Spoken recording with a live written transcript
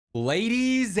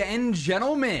Ladies and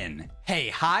gentlemen, hey,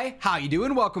 hi, how you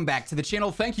doing? Welcome back to the channel.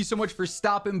 Thank you so much for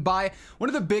stopping by. One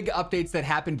of the big updates that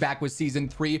happened back with season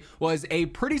 3 was a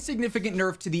pretty significant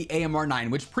nerf to the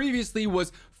AMR9, which previously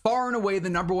was far and away the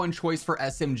 #1 choice for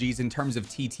SMGs in terms of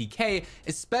TTK,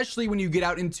 especially when you get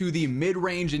out into the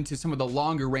mid-range, into some of the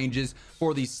longer ranges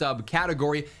for the sub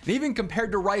category. And even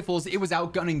compared to rifles, it was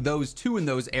outgunning those two in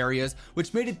those areas,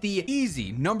 which made it the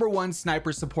easy #1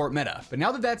 sniper support meta. But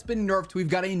now that that's been nerfed, we've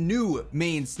got a new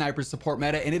main sniper support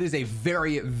meta, and it is a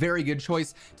very, very good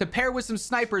choice to pair with some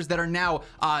snipers that are now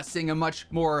seeing a much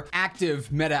more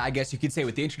active meta, I guess you could say,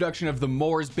 with the introduction of the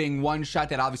Moors being one shot.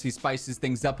 That obviously spices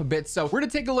things up a bit. So we're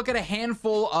gonna take a look at a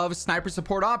handful of sniper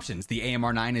support options. The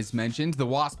AMR9 is mentioned. The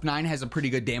WASP-9 has a pretty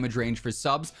good damage range for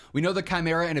subs. We know the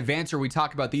Chimera and Advancer, we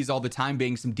talk about these all the time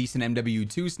being some decent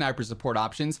MW2 sniper support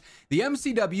options. The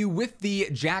MCW with the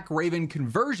Jack Raven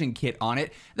conversion kit on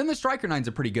it. Then the Striker 9 is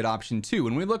a pretty good option too.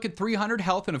 When we look at 300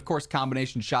 health and of course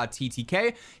combination shot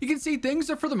TTK, you can see things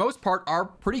that for the most part are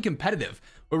pretty competitive.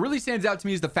 What really stands out to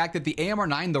me is the fact that the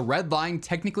AMR9, the red line,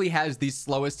 technically has the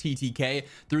slowest TTK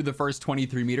through the first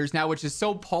 23 meters now, which is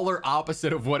so polar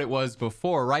opposite of what it was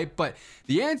before, right? But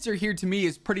the answer here to me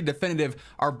is pretty definitive.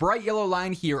 Our bright yellow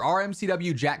line here, our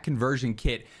MCW Jack conversion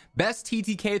kit, best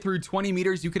TTK through 20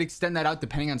 meters. You could extend that out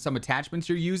depending on some attachments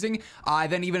you're using.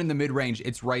 Then even in the mid-range,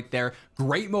 it's right there.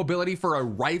 Great mobility for a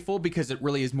rifle because it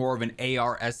really is more of an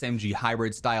AR SMG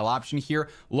hybrid style option here.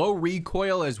 Low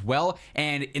recoil as well.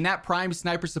 And in that prime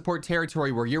sniper support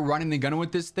territory where you're running and gunning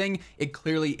with this thing, it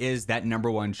clearly is that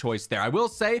 #1 choice there. I will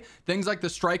say things like the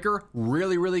Striker,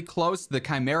 really close. The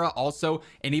Chimera also,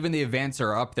 and even the Advancer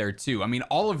are up there too. I mean,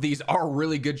 all of these are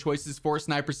really good choices for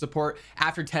sniper support.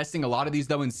 After testing a lot of these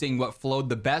though and seeing what flowed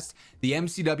the best, the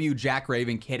MCW Jack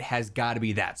Raven kit has got to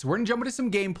be that. So we're gonna jump into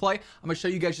some gameplay. I'm gonna show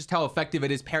you guys just how effective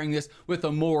it is pairing this with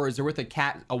a Moors or with a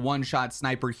Cat, a one-shot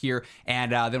sniper here,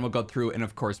 and then we'll go through and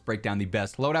of course break down the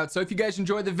best loadout. So if you guys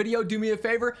enjoyed the video, do me a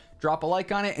favor, drop a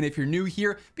like on it, and if you're new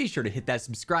here, be sure to hit that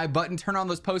subscribe button, turn on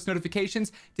those post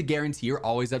notifications to guarantee you're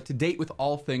always up to date with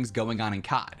all things going on in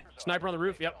COD. Sniper on the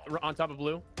roof, yep, on top of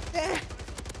blue.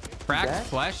 Cracked,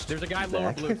 flesh. There's a guy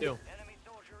lower blue too.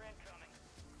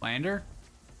 Lander?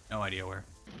 No idea where.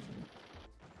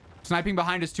 Sniping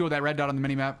behind us too with that red dot on the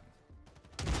minimap.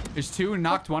 There's two,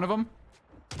 knocked one of them.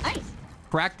 Nice.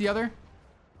 Cracked the other.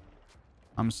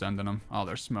 I'm sending them. Oh,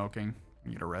 they're smoking.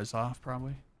 Get a res off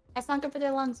probably. That's not good for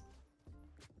their lungs.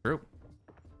 True.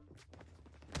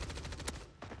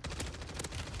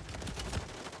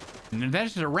 And then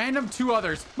there's a random two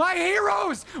others. My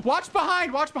heroes! Watch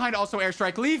behind, watch behind. Also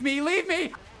airstrike. Leave me, leave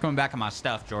me. Coming back on my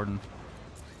stuff, Jordan.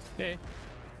 Hey.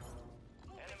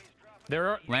 There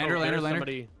are Lander.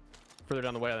 somebody further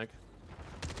down the way, I think.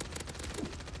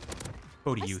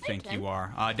 Who do you think you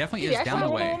are? Definitely Dude, is down the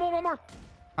way. One more.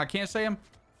 I can't say him.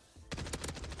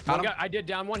 I did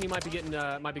down one. He might be getting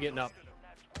up.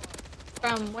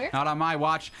 From where? Not on my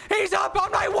watch. He's up on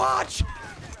my watch.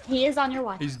 He is on your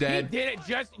watch. He's dead.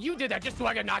 You did that just so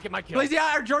I could not get my kill. Please,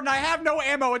 yeah, Jordan, I have no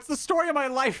ammo. It's the story of my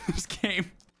life in this game.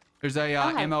 There's a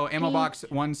ammo box,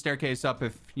 one staircase up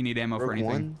if you need ammo for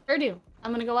anything. Sure do.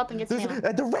 I'm gonna go up and get some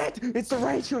ammo. The red! It's the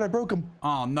right shield. I broke him.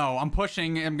 Oh no, I'm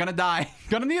pushing. I'm gonna die.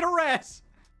 Gonna need a res.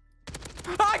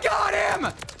 I got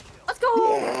him! Let's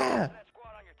go! Yeah!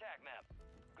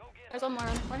 There's one more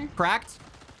on the corner. Cracked.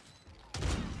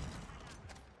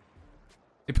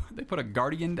 They put a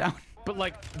guardian down. But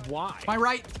like, why? My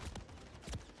right.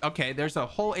 Okay, there's a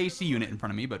whole AC unit in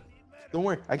front of me, but Don't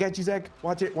worry. I got you, Zach.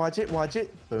 Watch it. Watch it. Watch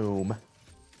it. Boom.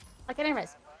 Like an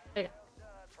res. There you go.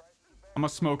 I'm gonna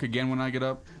smoke again when I get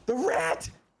up. The rat!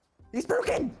 He's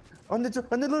broken! On the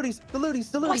looties. The looties.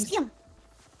 Oh, I see him.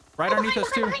 Right underneath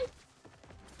us too. Behind.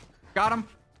 Got him.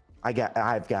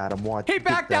 I've got him. Watch. He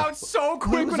backed out so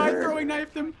quick when I loser. throwing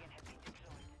knifed him.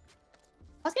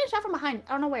 I was getting shot from behind.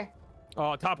 I don't know where.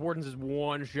 Oh, top wardens is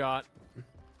one shot.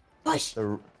 Push.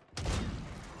 The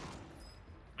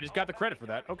I just got the credit for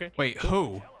that. Okay. Wait,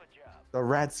 who?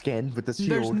 rat skin with the shield.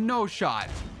 There's no shot.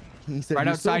 He said, Right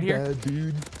 "You're outside so here. bad,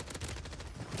 dude."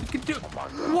 You can do.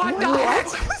 What the heck?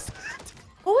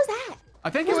 What was that? I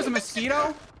think it was a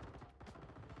mosquito.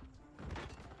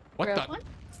 What Real the? one?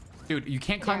 Dude, you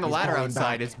can't climb the He's ladder falling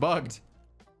outside. back. It's bugged.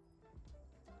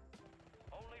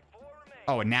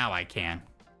 Oh, and now I can.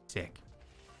 Sick.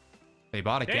 They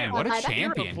bought again. Damn, What a buyback?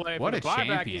 champion. Play What for a the buyback.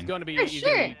 He's champion. gonna be. For he's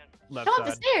gonna sure. be left Come up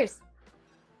the side. stairs.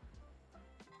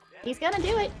 He's gonna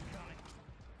do it.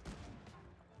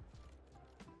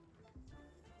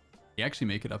 He actually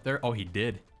make it up there? Oh, he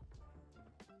did.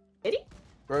 Did he?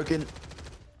 Broken.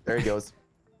 There he goes.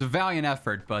 It's a valiant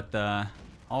effort, but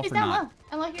all He's for down naught. low.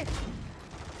 I'm low here.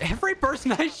 Every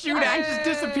person I shoot at just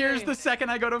disappears the second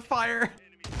I go to fire.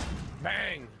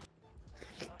 Bang.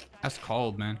 That's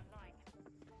cold, man.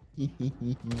 I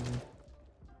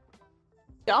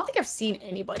don't think I've seen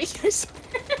anybody.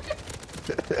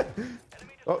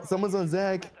 Oh, someone's on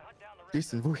Zach.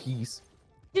 Jason Voorhees.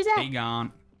 Who's He that?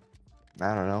 gone.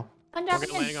 I don't know.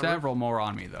 Several more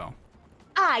on me though.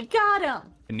 I got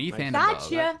him. Beneath and above.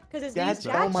 Gotcha. Because his name's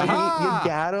Gotcha. Oh my, Gotcha. you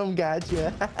got him.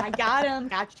 Gotcha. I got him.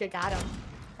 Gotcha. Got him.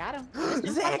 Got him.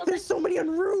 Zach, there's so many on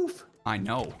the roof. I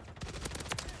know.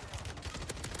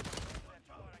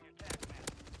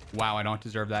 Wow, I don't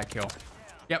deserve that kill.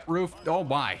 Yep, roof. Oh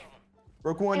my.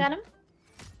 Broke I one. got him.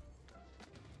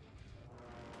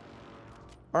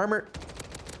 Armor.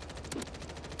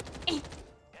 No.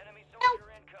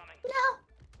 No.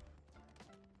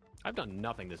 I've done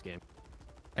nothing this game.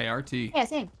 ART. Yeah,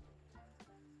 same.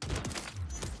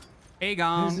 There's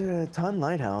Aegon. a ton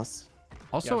lighthouse.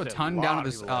 Also Yeah, a there's a ton lot down of at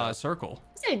this people out. circle.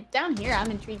 So down here,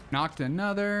 I'm intrigued. Knocked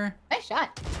another. Nice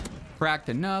shot. Cracked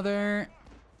another.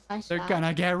 Nice They're shot.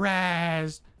 gonna get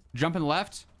razzed. Jumping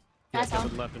left. Yeah, That's all.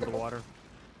 someone left into the water.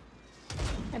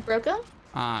 I broke him.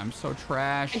 I'm so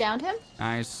trash. I downed him.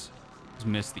 Nice. Just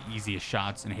missed the easiest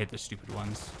shots and hit the stupid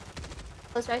ones.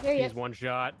 Close right here. He's Yep. one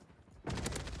shot.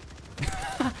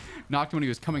 Knocked him when he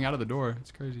was coming out of the door.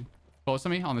 It's crazy. Close to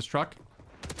me on this truck.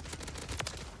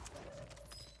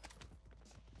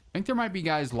 I think there might be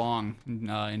guys long in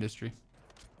industry.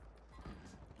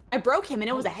 I broke him and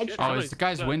it was a headshot. Oh, it's the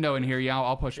guy's window in here. Yeah,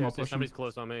 I'll push him. I'll push him. Somebody's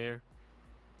close on me here.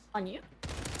 On you.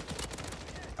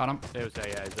 Got him. It was,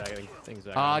 yeah, exactly.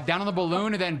 Down on the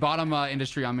balloon and then bottom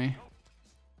industry on me.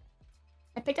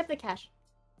 I picked up the cash.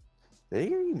 They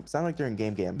sound like they're in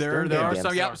game games. There in game are. games.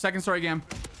 So, yep, second story game.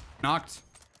 Knocked.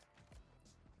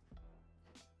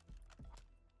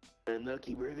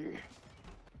 Unlucky, brother.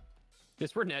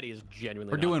 This Renetti is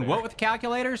genuinely We're not doing fair. what with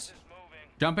calculators?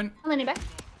 Jumping. I'm landing back.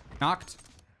 Knocked.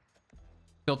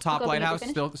 Still top Go up and lighthouse.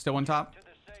 finish. Still one top.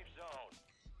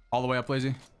 All the way up,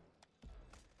 lazy.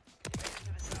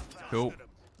 Cool.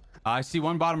 I see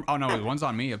one bottom. Oh no, one's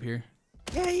on me up here.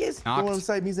 Yeah, he is. Knocked. Go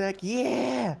inside me, Zach.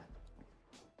 Yeah.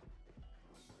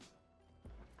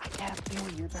 I got a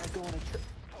feeling you're about to go on a trip.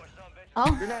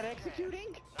 Oh. You're not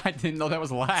executing? I didn't know that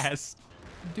was last.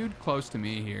 Dude close to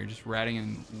me here, just ratting in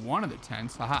one of the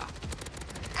tents. Haha.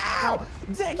 Ow!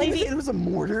 Zach, you said it was a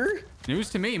mortar? News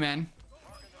to me, man.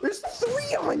 There's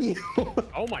 3 on you.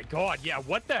 Oh my god, yeah,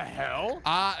 what the hell?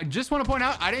 Just want to point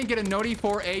out, I didn't get a noti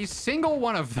for a single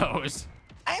one of those.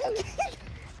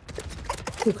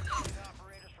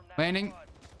 Landing.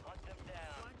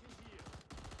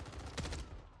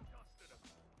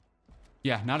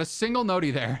 Yeah, not a single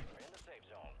noti there.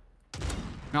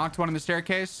 Knocked one in the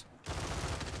staircase.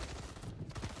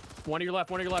 One to your left,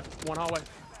 one hallway.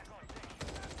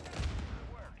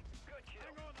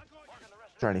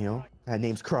 Trying to heal. That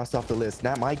name's crossed off the list.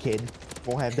 Not my kid.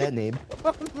 Won't have that name.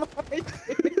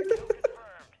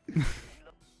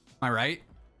 My right.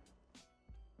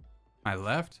 My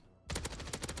left.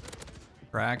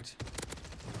 Cracked.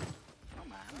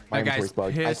 My That guy's inventory's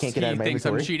bugged. I pissed. can't get out of my He thinks I'm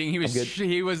inventory. cheating. He I'm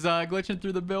was good. glitching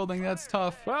through the building. That's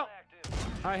tough. Well,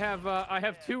 I have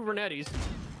 2 Renettis.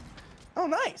 Oh,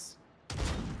 nice.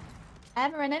 I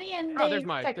have a Renetti and Oh, a there's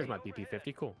my Striker.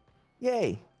 PP50. Cool.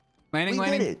 Yay. Landing, We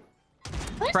landing. did it.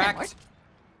 There's Cracked.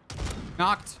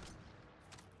 Knocked.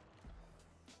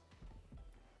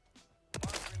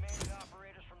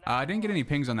 I didn't get any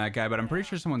pings on that guy, but I'm pretty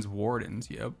sure someone's wardens.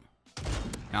 Yep.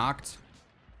 Knocked.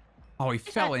 Oh, he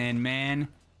fell in, man.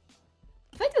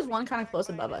 I think there's one kind of close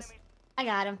above us. I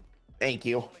got him. Thank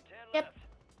you. Yep.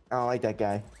 I don't like that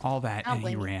guy. All that, I'll and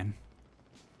he blame you. ran.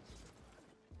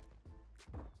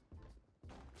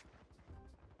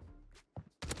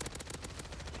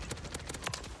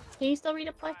 Can you still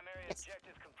redeploy? Yes.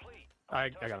 I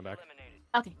got him back.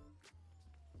 Okay.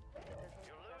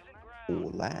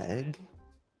 Oh, lag.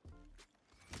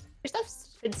 Your stuff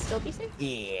should still be safe.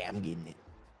 Yeah, I'm getting it.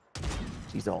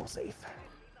 She's all safe.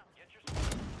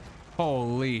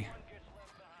 Holy.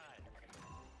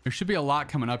 There should be a lot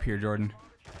coming up here, Jordan.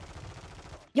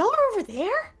 Y'all are over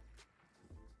there?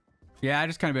 Yeah, I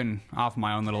just kind of been off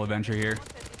my own little adventure here.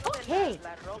 Okay.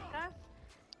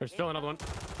 There's still another one.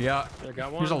 Yeah. There,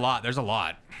 got one. There's a lot. There's a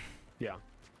lot. Yeah.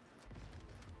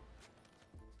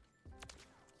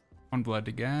 One blood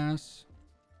to gas.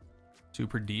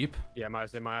 Super deep. Yeah, my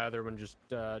other one just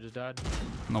died.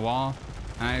 On the wall.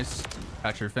 Nice.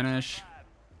 Got your finish.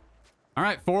 All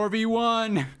right,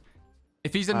 4v1.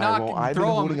 If he's a knock,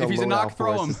 throw him. If he's a knock,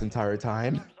 throw him. This entire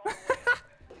time. I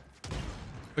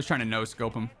was trying to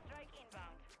no-scope him.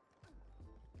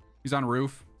 He's on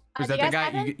roof. Is do that you the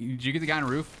guys guy? have him? Did you get the guy on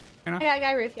roof? You know? I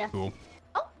got roof, yeah. Cool.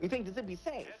 We think this would be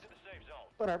safe.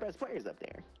 But our best players up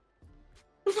there.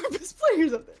 My best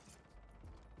players up there.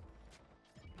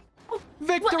 Oh,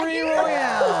 Victory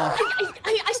Royale!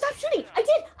 I stopped shooting. I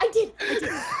did.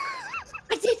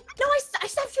 No, I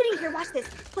stopped shooting. Here, watch this.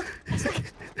 Look, I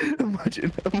stopped. I'm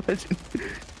watching. I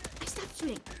stopped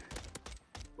shooting.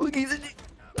 Look, he's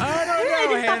I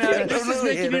don't know, Hannah. This is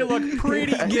making you look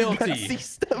pretty guilty.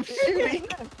 Stop shooting.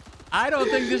 I don't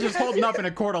think this is holding up in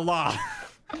a court of law.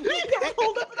 I can't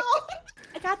hold up at all.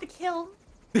 I got the kill.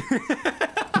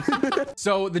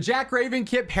 So the Jack Raven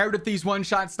kit paired with these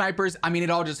one-shot snipers, I mean, it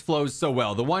all just flows so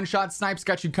well. The one-shot snipes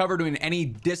got you covered in any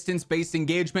distance-based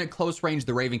engagement. Close range,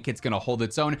 the Raven kit's gonna hold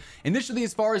its own. Initially,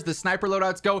 as far as the sniper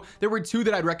loadouts go, there were two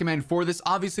that I'd recommend for this.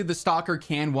 Obviously, the Stalker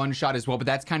can one-shot as well, but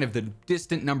that's kind of the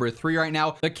distant number 3 right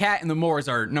now. The Cat and the Moors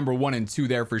are number 1 and 2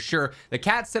 there for sure. The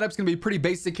Cat setup's gonna be pretty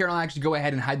basic here. I'll actually go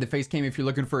ahead and hide the face cam if you're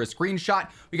looking for a screenshot.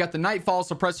 We got the Nightfall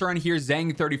suppressor on here,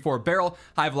 Zang 34 barrel,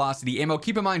 high velocity ammo.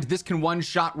 Keep in mind, this can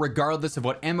one-shot regardless of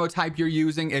what ammo type you're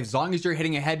using. As long as you're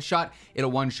hitting a headshot,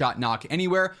 it'll one-shot knock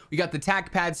anywhere. We got the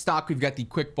tac pad stock. We've got the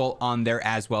quick bolt on there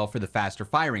as well for the faster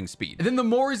firing speed. And then the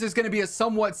Moors is going to be a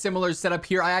somewhat similar setup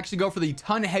here. I actually go for the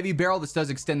ton heavy barrel. This does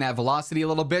extend that velocity a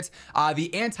little bit.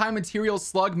 The anti-material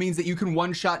slug means that you can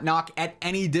one-shot knock at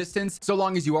any distance so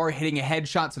long as you are hitting a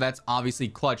headshot, so that's obviously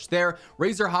clutch there.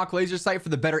 Razor Hawk laser sight for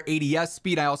the better ADS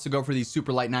speed. I also go for the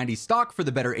super light 90 stock for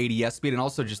the better ADS speed and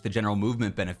also just the general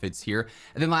movement benefits here.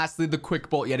 And then lastly, the quick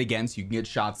bolt yet again, so you can get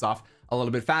shots off a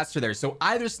little bit faster there. So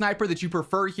either sniper that you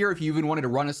prefer here, if you even wanted to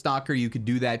run a stalker, you could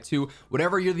do that too.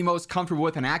 Whatever you're the most comfortable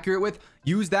with and accurate with,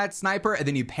 use that sniper, and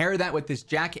then you pair that with this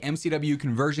Jack MCW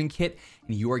conversion kit,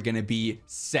 and you are gonna be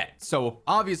set. So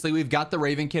obviously we've got the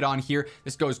Raven kit on here.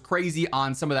 This goes crazy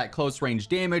on some of that close range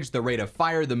damage, the rate of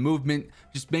fire, the movement,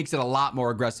 just makes it a lot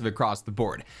more aggressive across the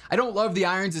board. I don't love the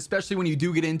irons, especially when you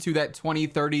do get into that 20,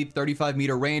 30, 35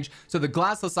 meter range. So the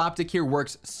glassless optic here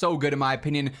works so good in my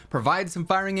opinion, provides some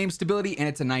firing aim stability, and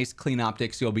it's a nice clean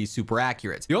optic, so you'll be super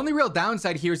accurate. The only real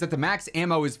downside here is that the max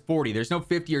ammo is 40. There's no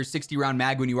 50 or 60 round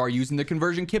mag when you are using the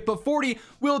conversion kit, but 40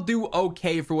 will do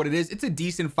okay for what it is. It's a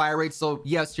decent fire rate, so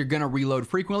yes, you're gonna reload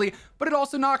frequently, but it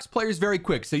also knocks players very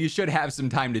quick, so you should have some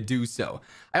time to do so.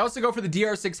 I also go for the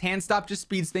DR6 hand stop, just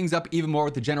speeds things up even more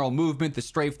with the general movement, the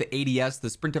strafe, the ADS, the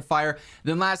sprint to fire.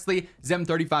 Then lastly, Zem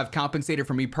 35 compensator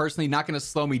for me personally, not gonna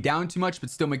slow me down too much,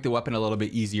 but still make the weapon a little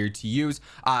bit easier to use.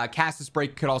 Cassus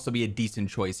break could also be a decent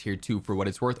choice here too for what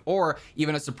it's worth, or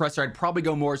even a suppressor. I'd probably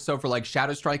go more so for like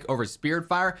Shadow Strike over Spirit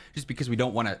Fire, just because we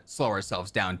don't want to slow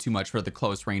ourselves down too much for the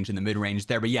close range and the mid range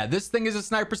there. But yeah, this thing is a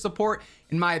sniper support,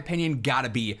 in my opinion, gotta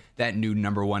be that new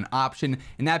 #1 option.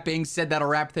 And that being said, that'll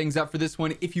wrap things up for this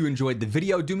one. If you enjoyed the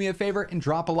video, do me a favor and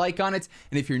drop a like on it.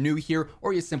 And if you're new here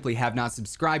or you simply have not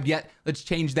subscribed yet, let's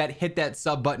change that. Hit that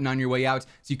sub button on your way out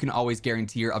so you can always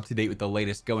guarantee you're up to date with the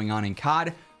latest going on in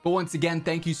COD. But once again,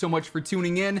 thank you so much for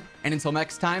tuning in. And until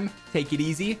next time, take it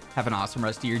easy, have an awesome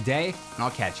rest of your day, and I'll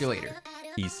catch you later.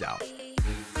 Peace out.